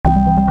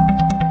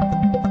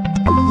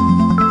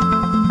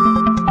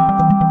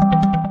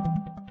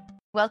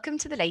Welcome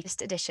to the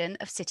latest edition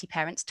of City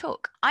Parents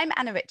Talk. I'm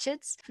Anna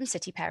Richards from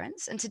City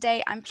Parents, and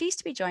today I'm pleased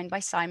to be joined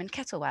by Simon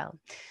Kettlewell.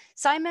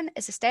 Simon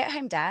is a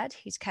stay-at-home dad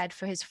who's cared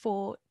for his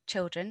 4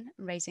 children,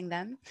 raising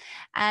them,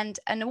 and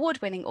an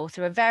award-winning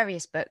author of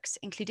various books,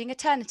 including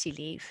Eternity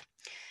Leave.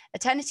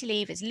 Eternity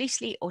Leave is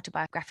loosely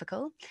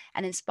autobiographical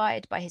and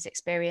inspired by his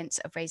experience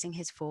of raising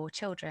his 4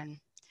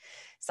 children.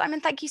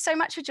 Simon, thank you so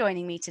much for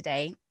joining me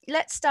today.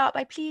 Let's start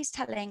by please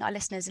telling our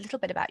listeners a little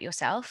bit about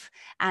yourself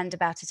and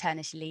about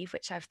Eternity Leave,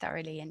 which I've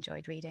thoroughly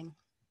enjoyed reading.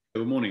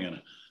 Good morning,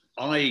 Anna.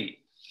 I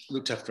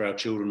looked after our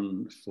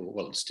children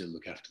still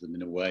look after them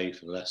in a way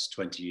for the last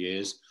 20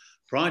 years.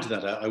 Prior to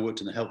that, I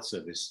worked in the health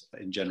service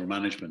in general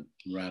management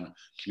and ran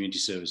community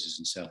services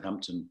in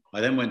Southampton.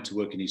 I then went to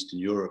work in Eastern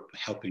Europe,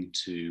 helping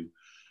to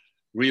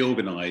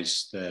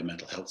reorganise their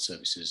mental health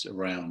services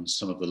around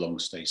some of the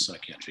long-stay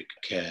psychiatric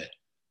care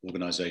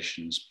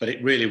organisations, but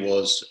it really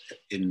was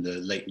in the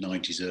late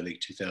 90s, early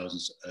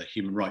 2000s, a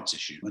human rights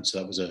issue. And so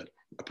that was a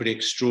pretty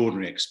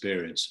extraordinary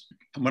experience.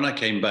 And when I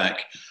came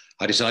back,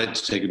 I decided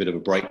to take a bit of a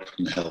break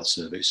from the health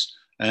service.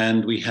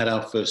 And we had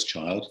our first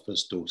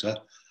daughter,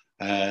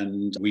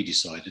 and we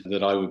decided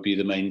that I would be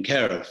the main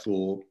carer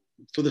for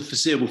the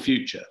foreseeable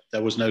future.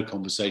 There was no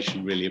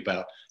conversation really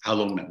about how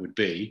long that would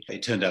be.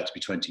 It turned out to be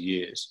 20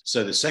 years.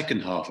 So the second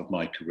half of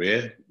my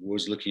career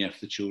was looking after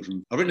the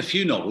children. I've written a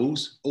few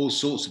novels, all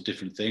sorts of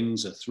different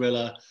things, a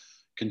thriller,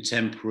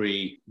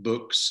 contemporary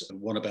books,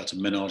 one about a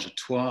menage a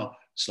trois,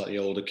 slightly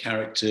older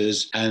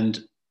characters.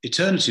 And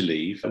Eternity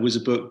Leave was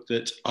a book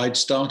that I'd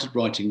started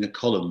writing a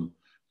column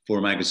for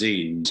a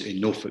magazine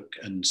in Norfolk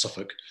and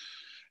Suffolk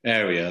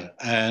area.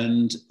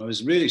 And I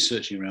was really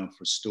searching around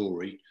for a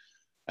story.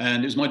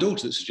 And it was my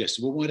daughter that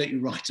suggested, well, why don't you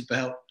write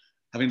about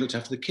having looked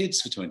after the kids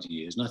for 20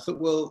 years? And I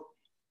thought, well,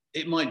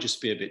 it might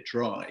just be a bit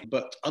dry.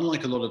 But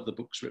unlike a lot of the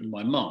books written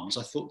by mums,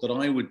 I thought that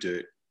I would do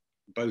it,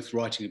 both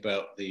writing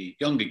about the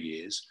younger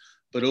years,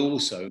 but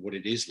also what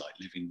it is like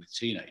living with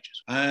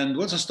teenagers. And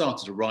once I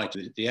started to write,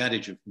 the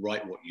adage of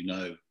write what you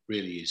know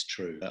really is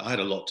true. I had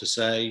a lot to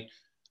say,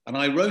 and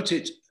I wrote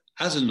it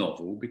as a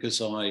novel because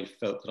I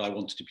felt that I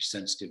wanted to be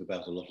sensitive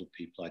about a lot of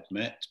people I'd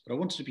met, but I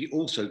wanted to be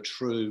also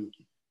true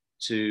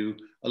to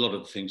a lot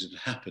of the things that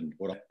had happened,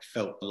 what I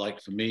felt like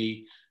for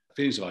me,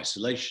 feelings of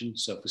isolation,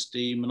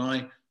 self-esteem, and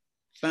I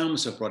found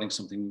myself writing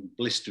something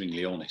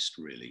blisteringly honest,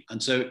 really.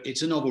 And so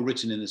it's a novel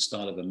written in the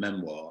style of a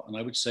memoir, and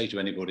I would say to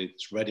anybody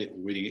that's read it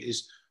or reading it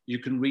is, you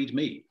can read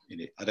me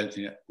in it. I don't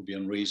think that would be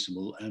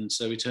unreasonable. And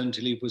so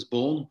Eternity Leave was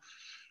born,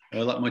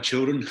 like my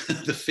children,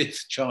 the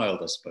 5th child,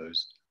 I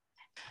suppose.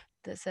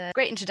 That's a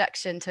great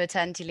introduction to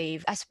Eternity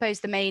Leave. I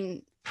suppose the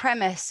main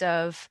premise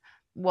of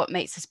what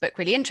makes this book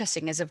really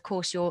interesting is, of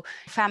course, your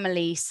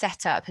family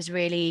setup has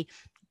really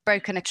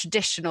broken a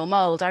traditional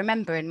mold. I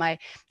remember in my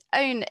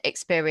own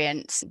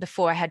experience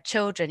before I had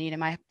children,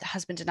 my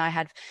husband and I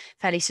had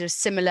fairly sort of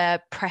similar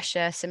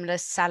pressure, similar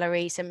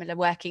salary, similar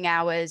working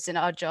hours in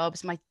our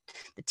jobs.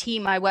 The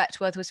team I worked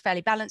with was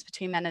fairly balanced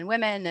between men and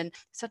women, and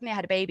suddenly I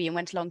had a baby and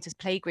went along to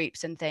play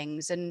groups and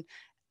things, and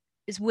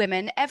there's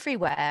women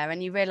everywhere,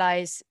 and you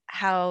realize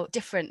how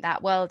different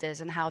that world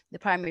is and how the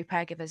primary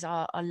caregivers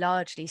are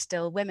largely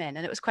still women.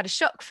 And it was quite a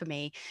shock for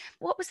me.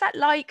 What was that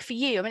like for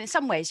you? I mean, in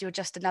some ways you're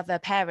just another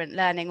parent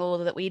learning all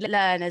that we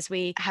learn as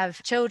we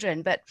have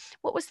children, but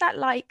what was that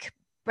like,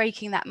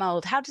 breaking that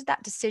mold? How did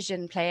that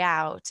decision play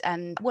out,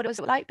 and what was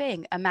it like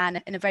being a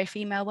man in a very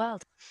female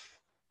world?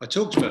 I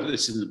talked about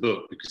this in the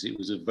book because it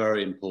was a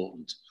very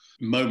important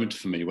moment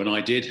for me when I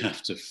did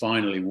have to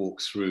finally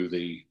walk through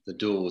the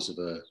doors of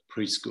a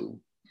preschool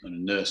and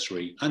a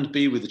nursery and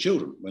be with the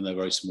children when they're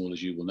very small,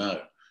 as you will know.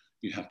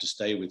 You have to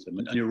stay with them.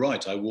 And you're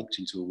right, I walked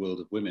into a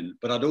world of women,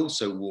 but I'd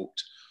also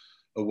walked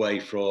away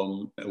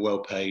from a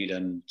well-paid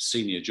and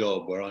senior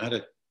job where I had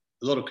a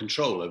lot of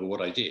control over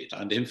what I did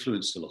and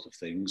influenced a lot of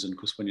things. And of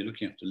course, when you're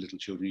looking after little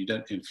children, you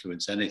don't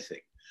influence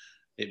anything.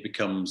 It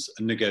becomes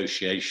a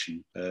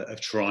negotiation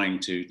of trying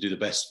to do the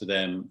best for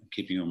them,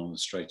 keeping them on the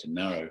straight and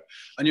narrow.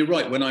 And you're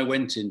right, when I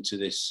went into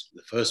the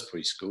first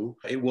preschool,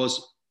 it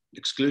was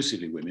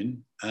exclusively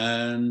women,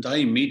 and I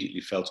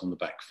immediately felt on the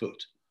back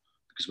foot,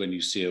 because when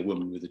you see a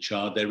woman with a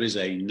child, there is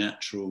a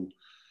natural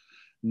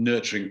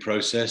nurturing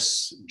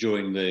process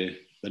during the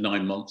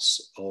 9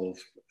 months of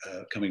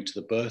coming to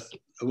the birth.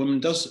 A woman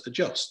does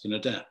adjust and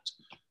adapt.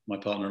 My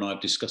partner and I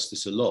have discussed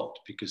this a lot,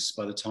 because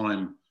by the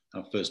time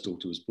our first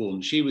daughter was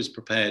born, she was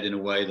prepared in a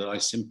way that I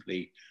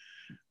simply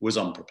was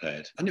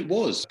unprepared. And it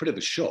was a bit of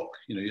a shock.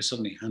 You're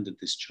suddenly handed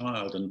this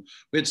child, and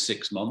we had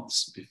 6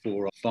 months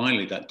before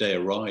finally that day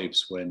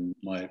arrives when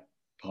my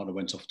partner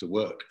went off to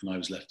work and I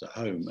was left at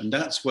home. And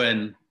that's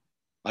when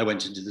I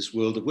went into this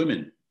world of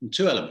women. And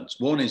 2 elements.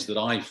 One is that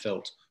I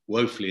felt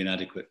woefully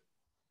inadequate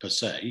per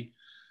se.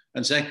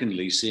 And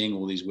secondly, seeing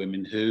all these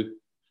women who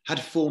had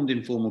formed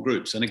informal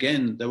groups. And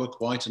again, there were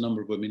quite a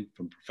number of women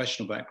from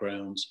professional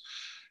backgrounds,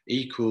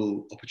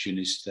 equal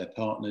opportunities to their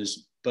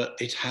partners, but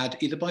it had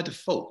either by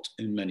default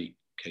in many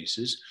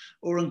cases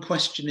or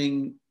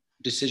unquestioning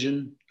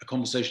decision, a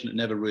conversation that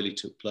never really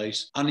took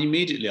place. And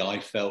immediately I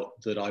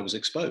felt that I was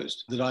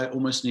exposed, that I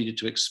almost needed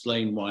to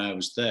explain why I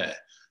was there,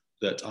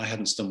 that I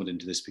hadn't stumbled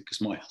into this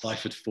because my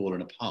life had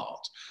fallen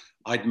apart.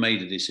 I'd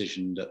made a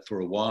decision that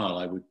for a while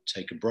I would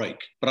take a break.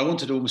 But I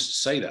wanted almost to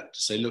say that,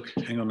 to say, look,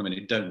 hang on a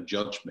minute, don't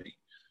judge me.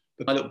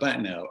 But I look back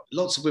now,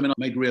 lots of women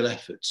made real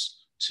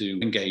efforts to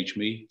engage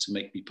me, to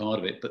make me part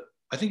of it. But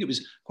I think it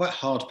was quite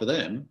hard for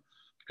them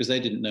because they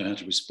didn't know how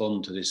to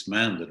respond to this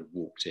man that had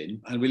walked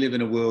in. And we live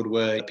in a world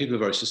where people are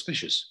very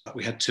suspicious.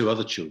 We had 2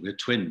 other children, we had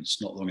twins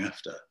not long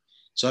after.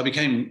 So I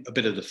became a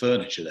bit of the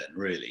furniture then,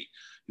 really.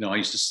 You know, I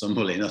used to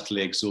stumble in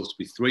utterly exhausted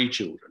with 3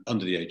 children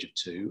under the age of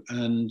 2.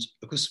 And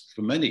of course,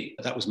 for many,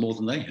 that was more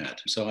than they had.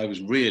 So I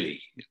was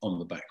really on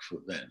the back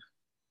foot then.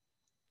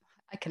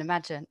 I can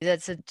imagine.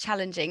 That's a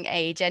challenging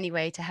age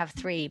anyway to have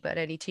 3, but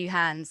only 2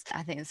 hands.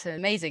 I think it's an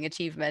amazing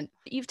achievement.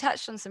 You've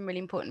touched on some really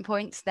important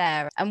points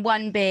there. And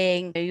one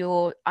being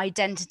your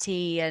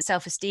identity and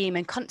self-esteem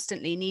and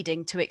constantly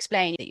needing to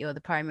explain that you're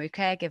the primary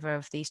caregiver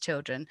of these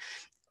children.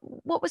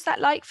 What was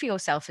that like for your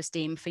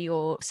self-esteem, for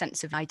your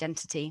sense of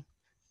identity?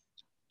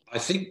 I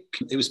think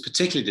it was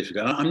particularly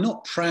difficult. I'm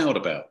not proud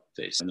about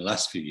this in the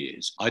last few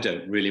years. I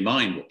don't really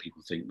mind what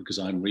people think because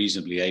I'm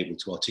reasonably able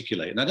to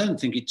articulate. And I don't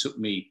think it took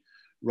me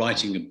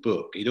writing a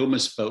book. It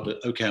almost felt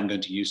that, okay, I'm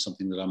going to use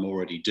something that I'm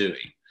already doing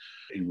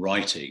in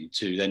writing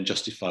to then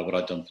justify what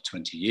I've done for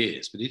 20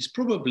 years. But it's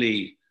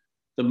probably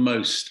the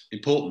most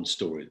important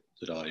story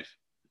that I've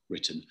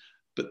written.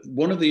 But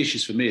one of the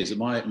issues for me is that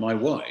my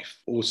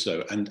wife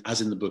also, and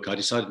as in the book, I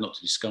decided not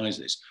to disguise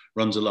this,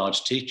 runs a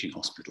large teaching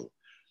hospital.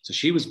 So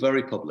she was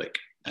very public.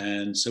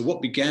 And so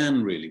what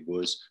began really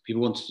was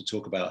people wanted to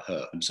talk about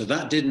her. And so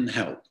that didn't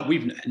help.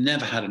 We've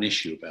never had an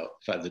issue about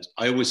the fact that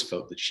I always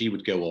felt that she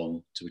would go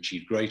on to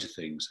achieve greater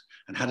things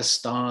and had a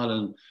style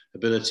and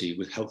ability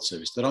with health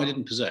service that I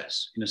didn't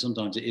possess. You know,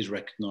 sometimes it is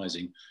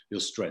recognizing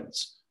your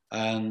strengths.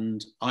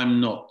 And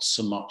I'm not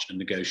so much a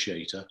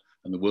negotiator.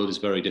 And the world is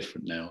very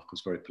different now, of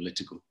course, very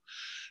political.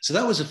 So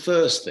that was the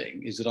first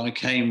thing, is that I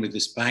came with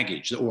this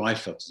baggage, or I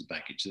felt as a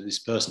baggage, that this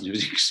person who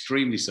was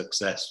extremely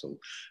successful,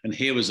 and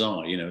here was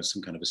I, you know,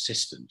 some kind of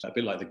assistant, a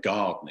bit like the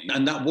gardener.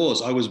 And I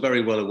was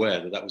very well aware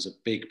that that was a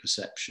big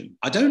perception.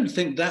 I don't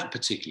think that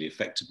particularly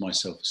affected my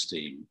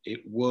self-esteem. It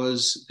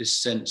was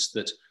this sense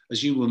that,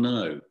 as you will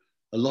know,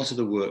 a lot of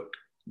the work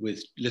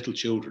with little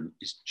children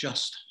is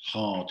just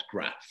hard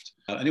graft.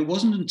 And it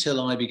wasn't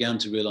until I began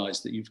to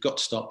realize that you've got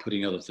to start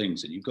putting other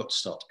things in, you've got to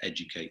start to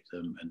educate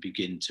them and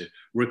begin to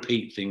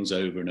repeat things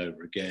over and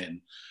over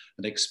again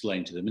and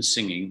explain to them. And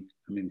singing,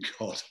 I mean,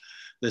 God,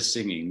 the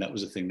singing, that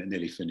was a thing that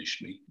nearly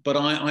finished me. But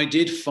I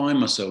did find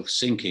myself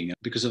sinking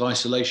because of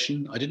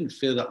isolation. I didn't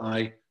feel that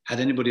I had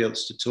anybody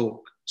else to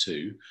talk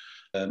to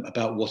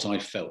about what I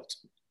felt.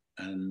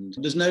 And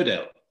there's no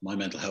doubt my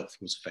mental health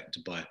was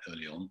affected by it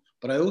early on.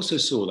 But I also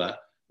saw that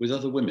with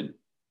other women.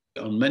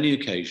 On many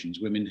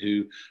occasions, women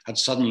who had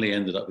suddenly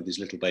ended up with this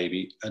little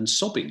baby and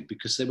sobbing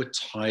because they were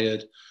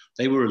tired,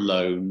 they were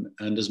alone,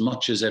 and as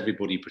much as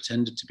everybody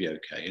pretended to be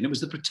okay, and it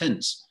was the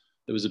pretense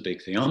that was a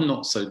big thing. I'm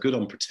not so good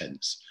on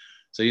pretense.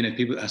 So, you know,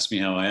 people ask me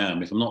how I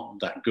am. If I'm not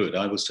that good,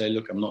 I will say,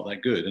 look, I'm not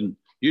that good. And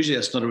usually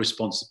that's not a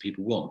response that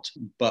people want.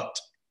 But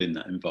in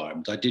that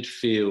environment, I did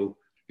feel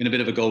in a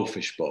bit of a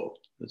goldfish bowl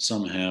that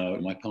somehow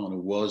my partner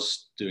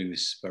was doing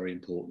this very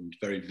important,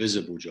 very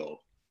visible job.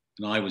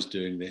 And I was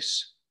doing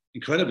this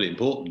incredibly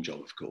important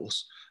job, of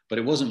course, but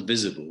it wasn't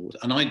visible.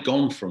 And I'd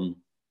gone from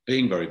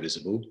being very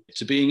visible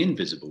to being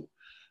invisible.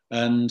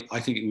 And I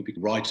think it would be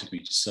right of me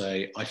to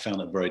say I found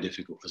that very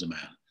difficult as a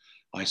man.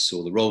 I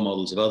saw the role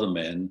models of other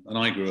men, and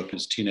I grew up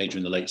as a teenager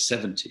in the late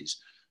 70s.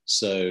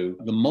 So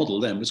the model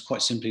then was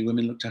quite simply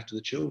women looked after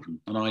the children,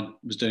 and I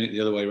was doing it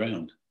the other way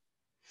around.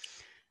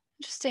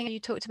 Interesting. You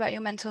talked about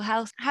your mental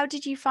health. How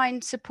did you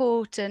find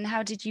support and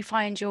how did you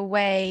find your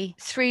way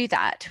through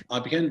that? I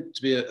began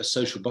to be a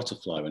social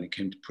butterfly when it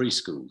came to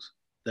preschools.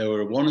 There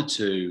were 1 or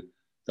 2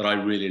 that I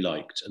really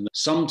liked. And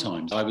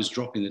sometimes I was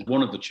dropping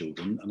one of the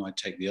children and I'd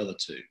take the other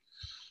 2.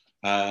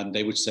 And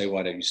they would say,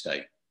 why don't you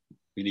stay?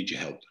 We need your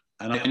help.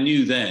 And I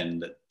knew then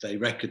that they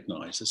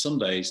recognized that some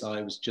days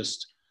I was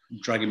just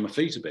dragging my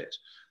feet a bit.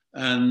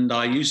 And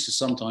I used to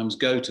sometimes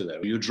go to them.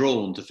 You're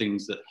drawn to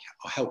things that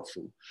are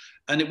helpful.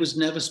 And it was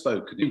never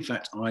spoken. In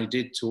fact, I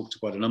did talk to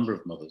quite a number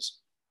of mothers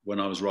when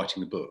I was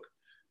writing the book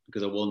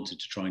because I wanted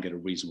to try and get a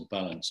reasonable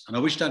balance. And I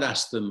wished I'd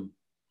asked them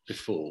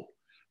before.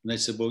 And they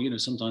said, well, you know,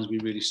 sometimes we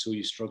really saw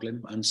you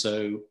struggling. And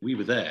so we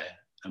were there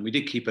and we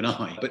did keep an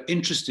eye. But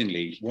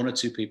interestingly, 1 or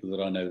 2 people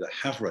that I know that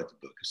have read the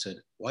book have said,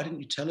 why didn't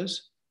you tell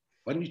us?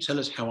 Why didn't you tell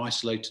us how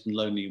isolated and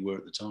lonely you were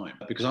at the time?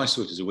 Because I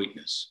saw it as a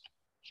weakness.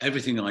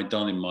 Everything I'd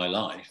done in my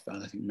life,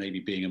 and I think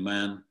maybe being a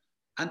man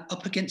and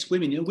up against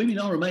women, you know, women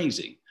are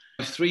amazing.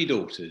 I have 3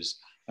 daughters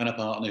and a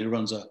partner who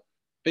runs a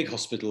big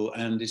hospital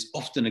and is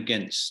often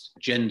against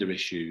gender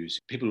issues.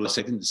 People will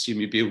say, I didn't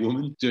assume you'd be a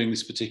woman doing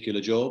this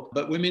particular job,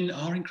 but women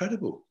are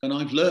incredible. And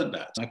I've learned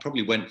that. I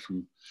probably went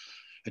from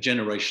a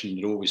generation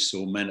that always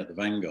saw men at the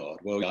vanguard.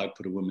 Well, I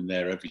put a woman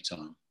there every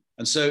time.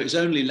 And so it's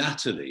only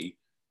latterly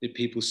did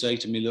people say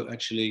to me, look,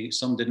 actually,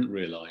 some didn't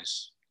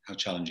realise how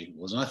challenging it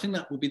was. And I think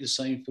that would be the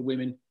same for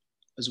women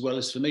as well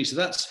as for me. So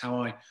that's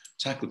how I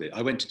tackled it.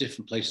 I went to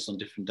different places on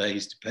different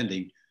days,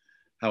 depending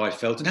how I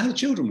felt and how the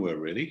children were,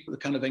 really, the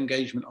kind of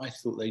engagement I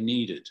thought they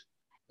needed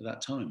at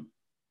that time.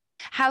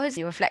 How has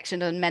your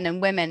reflection on men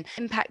and women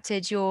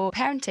impacted your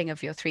parenting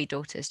of your 3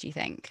 daughters, do you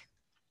think?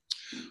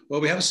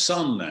 Well, we have a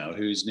son now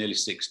who's nearly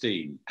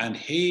 16, and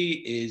he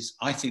is,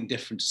 I think,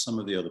 different to some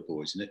of the other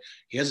boys. And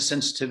he has a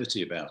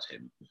sensitivity about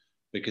him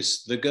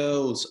because the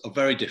girls are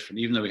very different.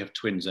 Even though we have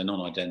twins, they're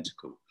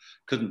non-identical.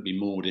 Couldn't be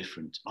more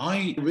different.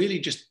 I really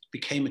just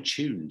became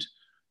attuned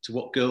to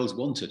what girls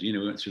wanted. You know,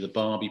 we went through the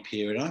Barbie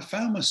period. I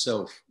found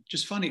myself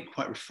just finding it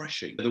quite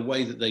refreshing, the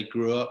way that they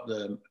grew up,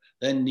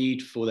 their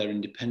need for their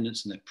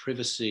independence and their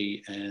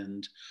privacy.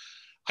 And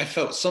I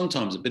felt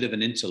sometimes a bit of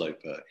an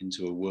interloper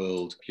into a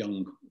world,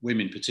 young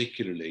women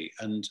particularly.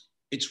 And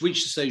it's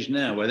reached a stage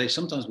now where they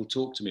sometimes will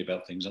talk to me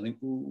about things. I think,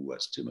 ooh,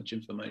 that's too much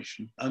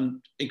information.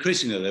 And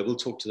increasingly, they will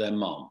talk to their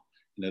mum.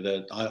 You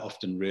know, I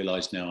often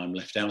realise now I'm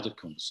left out of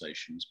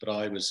conversations, but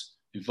I was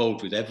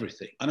involved with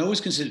everything. And I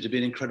always considered it to be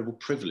an incredible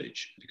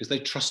privilege because they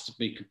trusted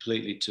me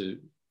completely to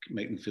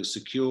make them feel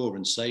secure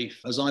and safe.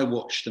 As I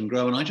watched them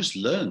grow, and I just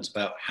learned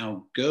about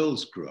how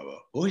girls grow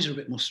up. Boys are a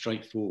bit more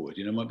straightforward.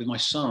 You know, with my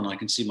son, I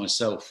can see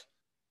myself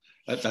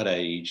at that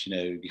age. You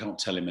know, you can't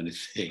tell him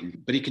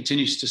anything, but he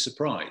continues to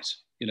surprise,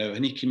 you know,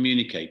 and he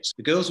communicates.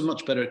 The girls are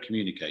much better at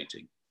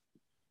communicating.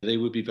 They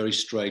would be very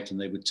straight and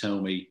they would tell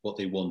me what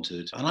they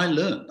wanted. And I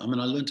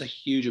learned a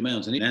huge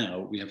amount. And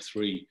now we have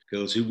 3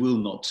 girls who will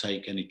not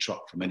take any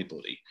truck from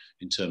anybody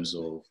in terms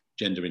of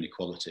gender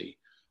inequality.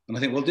 And I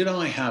think, well, did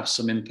I have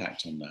some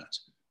impact on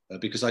that?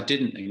 Because I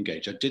didn't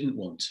engage. I didn't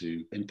want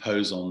to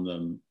impose on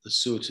them the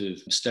sort of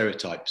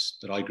stereotypes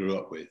that I grew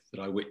up with,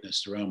 that I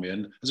witnessed around me.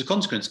 And as a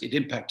consequence, it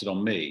impacted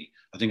on me.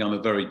 I think I'm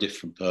a very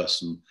different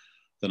person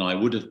than I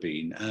would have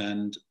been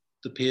and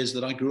the peers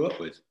that I grew up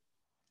with.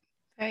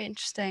 Very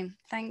interesting.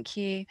 Thank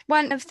you.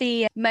 One of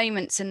the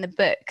moments in the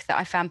book that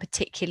I found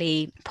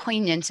particularly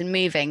poignant and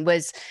moving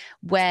was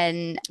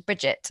when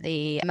Bridget,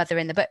 the mother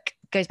in the book,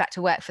 goes back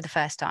to work for the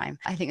first time.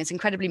 I think it's an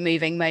incredibly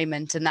moving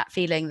moment, and that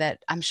feeling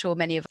that I'm sure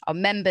many of our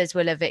members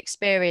will have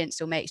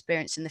experienced or may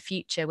experience in the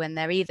future when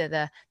they're either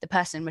the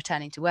person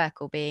returning to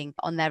work or being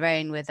on their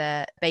own with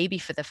a baby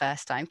for the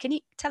first time. Can you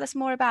tell us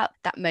more about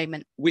that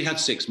moment? We had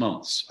 6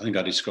 months. I think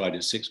I described it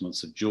as 6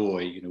 months of joy,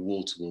 you know,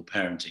 wall-to-wall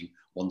parenting,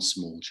 one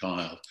small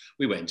child.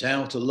 We went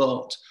out a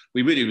lot.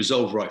 We really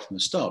resolved right from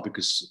the start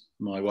because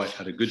my wife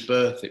had a good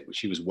birth,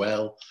 she was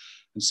well.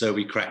 And so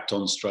we cracked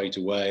on straight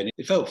away and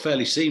it felt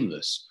fairly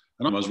seamless.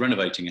 And I was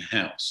renovating a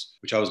house,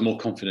 which I was more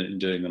confident in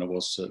doing than I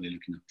was certainly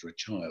looking after a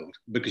child,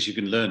 because you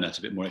can learn that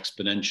a bit more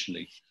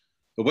exponentially.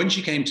 But when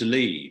she came to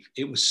leave,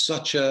 it was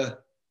such a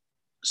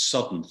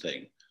sudden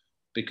thing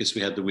because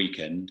we had the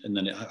weekend and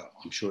then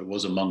I'm sure it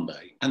was a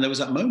Monday. And there was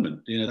that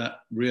moment, you know, that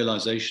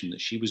realization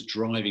that she was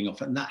driving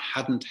off and that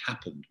hadn't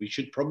happened. We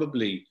should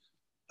probably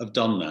have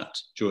done that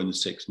during the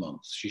 6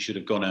 months. She should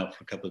have gone out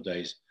for a couple of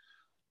days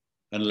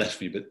and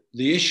left me. But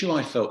the issue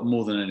I felt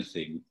more than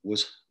anything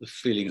was the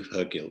feeling of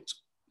her guilt.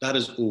 That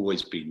has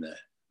always been there.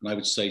 And I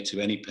would say to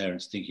any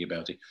parents thinking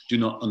about it, do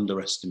not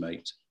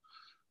underestimate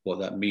what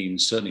that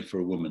means, certainly for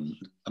a woman.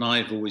 And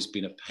I've always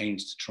been at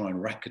pains to try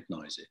and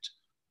recognize it.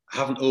 I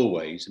haven't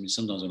always. I mean,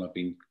 sometimes when I've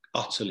been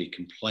utterly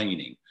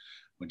complaining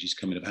when she's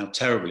coming up how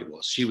terrible it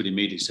was, she would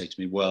immediately say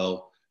to me,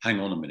 well, hang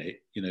on a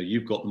minute, you know,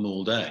 you've got them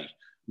all day.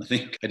 And I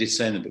think I did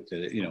say in the book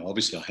that, you know,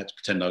 obviously I had to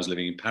pretend I was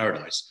living in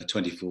paradise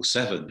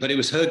 24/7. But it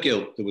was her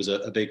guilt that was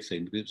a big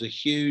thing. It was a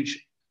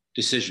huge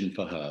decision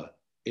for her.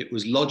 It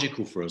was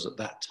logical for us at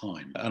that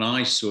time. And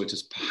I saw it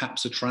as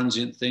perhaps a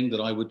transient thing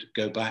that I would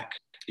go back.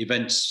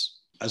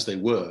 Events as they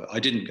were, I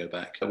didn't go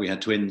back. We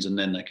had twins and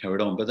then that carried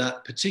on. But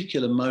that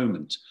particular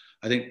moment,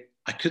 I think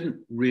I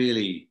couldn't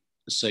really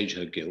assuage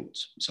her guilt.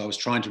 So I was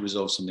trying to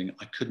resolve something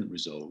I couldn't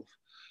resolve.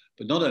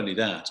 But not only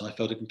that, I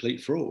felt a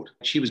complete fraud.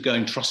 She was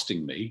going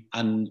trusting me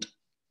and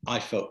I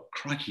felt,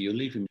 crikey, you're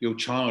leaving your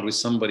child with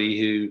somebody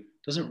who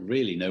doesn't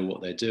really know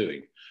what they're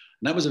doing.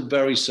 And that was a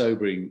very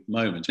sobering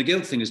moment. The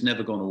guilt thing has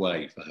never gone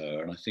away for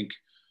her. And I think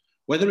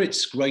whether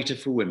it's greater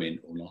for women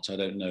or not, I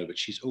don't know, but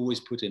she's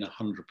always put in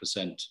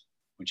 100%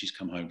 when she's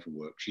come home from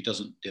work. She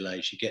doesn't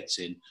delay. She gets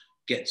in,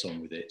 gets on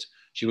with it.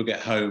 She will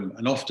get home.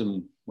 And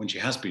often when she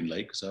has been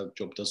late, because her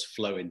job does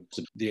flow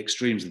into the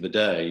extremes of the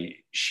day,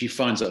 she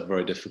finds that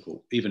very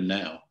difficult. Even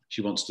now,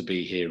 she wants to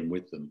be here and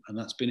with them. And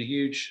that's been a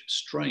huge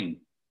strain.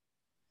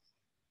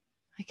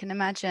 I can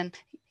imagine.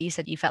 You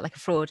said you felt like a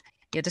fraud.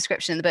 Your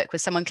description in the book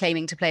was someone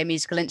claiming to play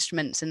musical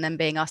instruments and then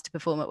being asked to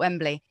perform at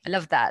Wembley. I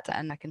love that,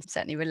 and I can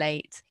certainly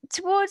relate.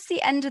 Towards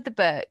the end of the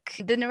book,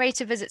 the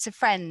narrator visits a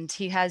friend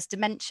who has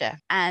dementia,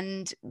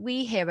 and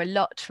we hear a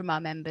lot from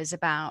our members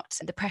about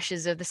the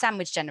pressures of the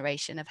sandwich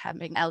generation of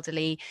having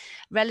elderly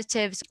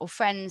relatives or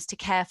friends to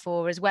care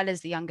for, as well as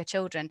the younger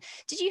children.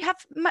 Did you have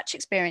much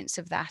experience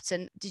of that,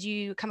 and did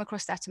you come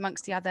across that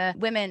amongst the other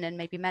women and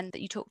maybe men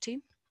that you talked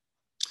to?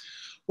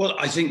 Well,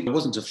 I think there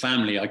wasn't a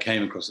family I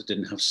came across that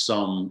didn't have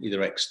some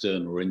either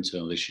external or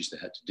internal issues they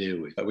had to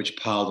deal with, which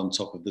piled on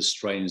top of the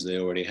strains they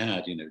already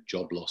had,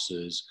 job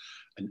losses,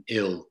 an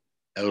ill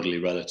elderly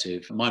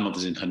relative. My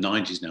mother's in her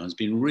 90s now and has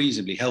been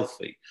reasonably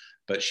healthy,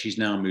 but she's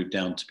now moved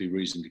down to be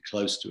reasonably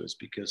close to us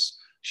because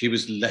she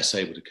was less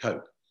able to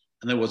cope.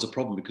 And there was a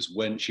problem because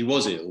when she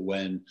was ill,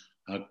 when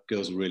our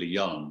girls were really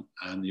young,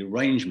 and the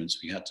arrangements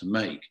we had to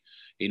make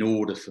in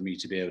order for me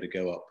to be able to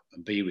go up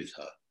and be with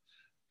her,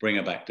 bring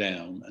her back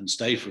down and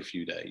stay for a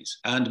few days.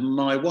 And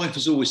my wife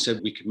has always said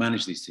we could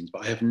manage these things,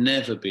 but I have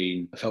never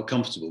felt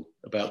comfortable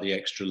about the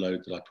extra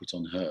load that I put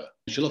on her.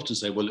 She'll often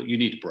say, well, look, you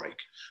need a break.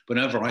 But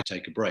whenever I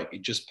take a break,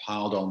 it just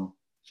piled on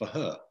for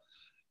her.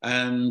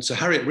 And so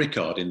Harriet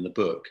Rickard in the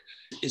book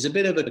is a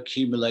bit of an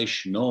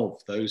accumulation of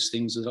those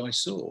things that I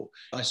saw.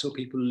 I saw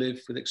people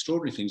live with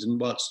extraordinary things. And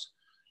whilst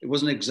it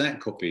wasn't an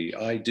exact copy,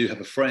 I do have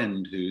a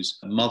friend whose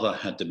mother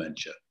had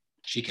dementia.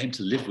 She came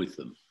to live with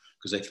them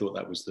because they thought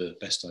that was the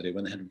best idea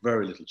when they had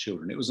very little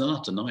children. It was an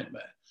utter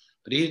nightmare,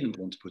 but he didn't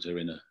want to put her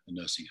in a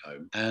nursing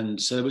home.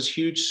 And so there was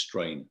huge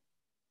strain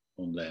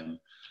on them.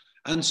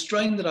 And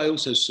strain that I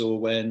also saw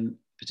when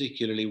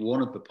particularly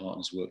one of the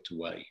partners worked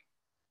away.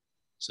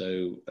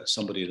 So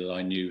somebody that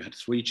I knew had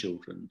 3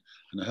 children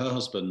and her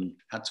husband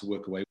had to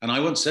work away. And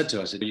I once said to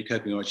her, I said, are you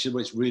coping all right? She said,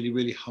 well, it's really,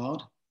 really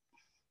hard.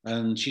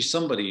 And she's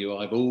somebody who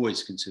I've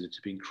always considered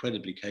to be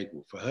incredibly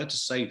capable. For her to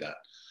say that,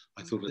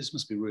 I thought, well, this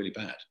must be really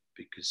bad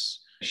because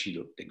she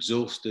looked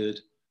exhausted.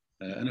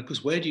 And of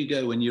course, where do you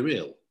go when you're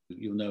ill?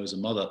 You'll know as a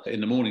mother,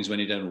 in the mornings when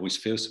you don't always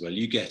feel so well,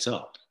 you get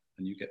up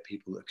and you get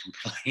people that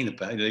complain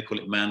about it. They call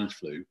it man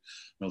flu, and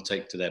they'll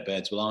take to their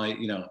beds. Well,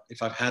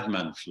 if I've had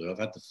man flu, I've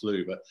had the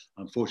flu, but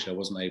unfortunately I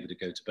wasn't able to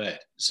go to bed.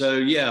 So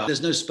yeah,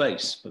 there's no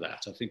space for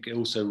that. I think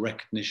also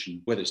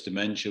recognition, whether it's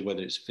dementia,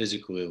 whether it's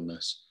physical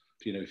illness,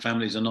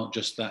 families are not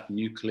just that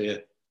nuclear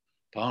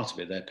part of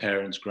it. They're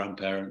parents,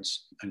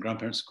 grandparents, and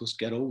grandparents, of course,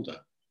 get older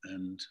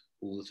and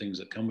all the things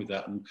that come with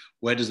that. And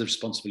where does the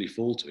responsibility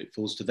fall to? It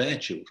falls to their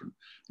children.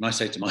 And I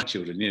say to my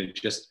children,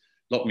 just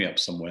lock me up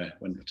somewhere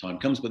when the time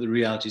comes. But the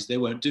reality is they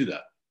won't do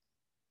that.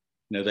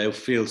 They'll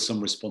feel some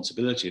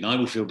responsibility, and I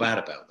will feel bad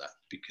about that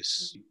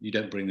because you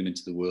don't bring them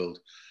into the world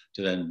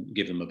to then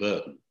give them a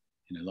burden.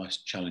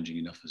 Life's challenging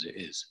enough as it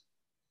is.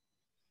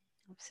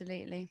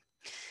 Absolutely.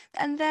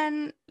 And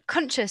then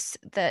conscious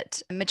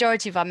that a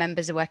majority of our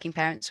members are working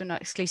parents, we're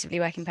not exclusively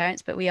working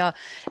parents, but we are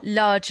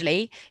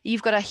largely,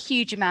 you've got a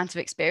huge amount of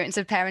experience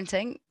of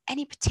parenting.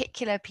 Any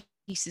particular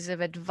pieces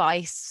of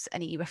advice,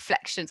 any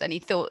reflections, any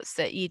thoughts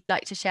that you'd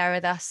like to share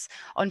with us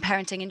on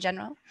parenting in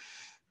general?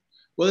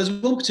 Well, there's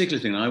one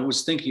particular thing, I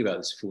was thinking about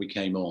this before we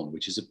came on,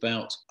 which is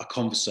about a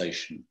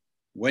conversation.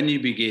 When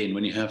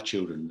you have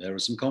children, there are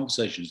some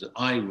conversations that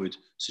I would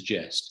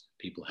suggest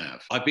people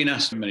have. I've been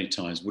asked many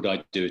times, would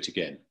I do it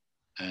again?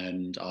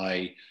 And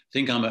I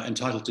think I'm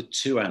entitled to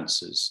 2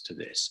 answers to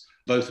this.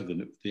 Both of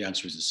them, the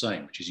answer is the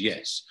same, which is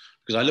yes.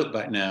 Because I look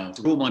back now,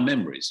 for all my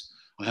memories,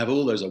 I have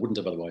all those I wouldn't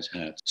have otherwise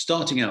had.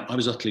 Starting out, I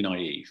was utterly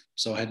naive.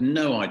 So I had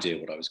no idea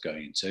what I was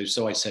going into.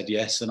 So I said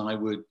yes, and I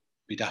would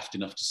be daft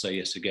enough to say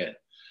yes again.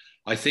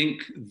 I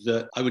think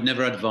that I would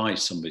never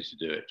advise somebody to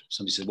do it.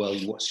 Somebody said, well,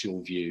 what's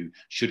your view?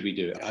 Should we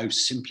do it? I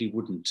simply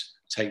wouldn't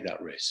take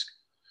that risk.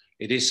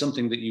 It is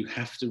something that you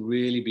have to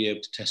really be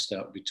able to test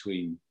out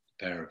between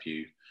the pair of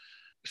you.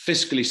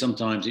 Fiscally,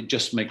 sometimes it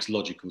just makes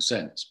logical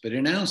sense. But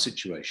in our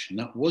situation,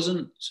 that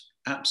wasn't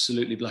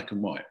absolutely black and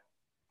white.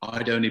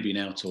 I'd only been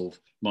out of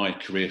my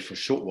career for a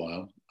short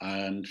while.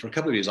 And for a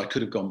couple of years, I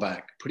could have gone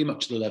back pretty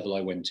much to the level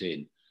I went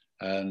in.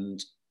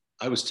 And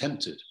I was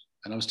tempted.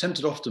 And I was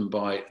tempted often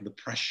by the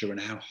pressure and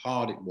how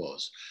hard it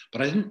was.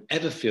 But I didn't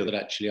ever feel that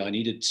actually I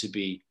needed to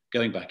be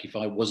going back if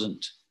I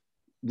wasn't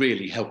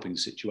really helping the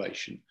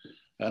situation.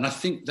 And I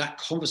think that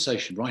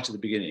conversation right at the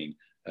beginning,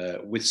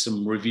 with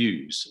some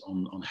reviews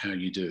on how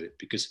you do it,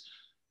 because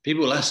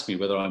people will ask me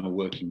whether I'm a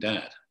working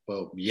dad.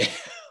 Well, yeah,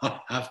 I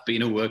have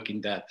been a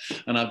working dad,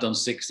 and I've done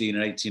 16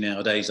 and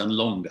 18-hour days and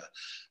longer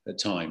at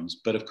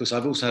times. But of course,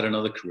 I've also had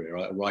another career,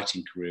 a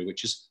writing career,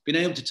 which has been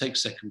able to take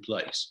second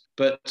place.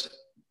 But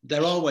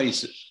there are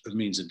ways of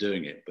means of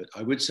doing it. But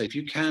I would say if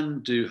you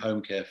can do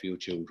home care for your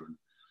children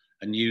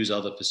and use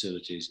other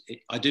facilities,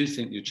 I do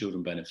think your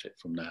children benefit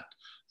from that.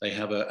 They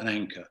have an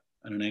anchor.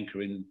 And an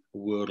anchor in a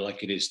world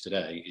like it is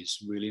today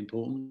is really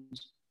important.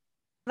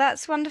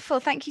 That's wonderful.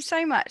 Thank you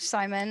so much,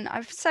 Simon.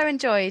 I've so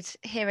enjoyed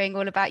hearing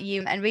all about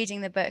you and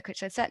reading the book,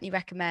 which I'd certainly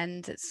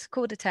recommend. It's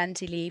called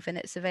Eternity Leave, and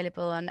it's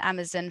available on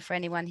Amazon for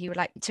anyone who would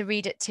like to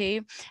read it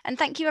too. And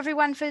thank you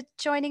everyone for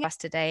joining us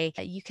today.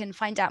 You can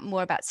find out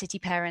more about City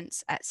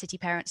Parents at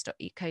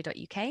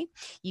cityparents.co.uk.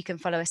 You can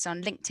follow us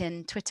on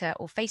LinkedIn, Twitter,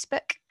 or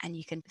Facebook, and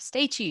you can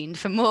stay tuned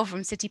for more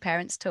from City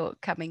Parents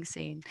Talk coming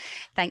soon.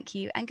 Thank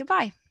you and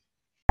goodbye.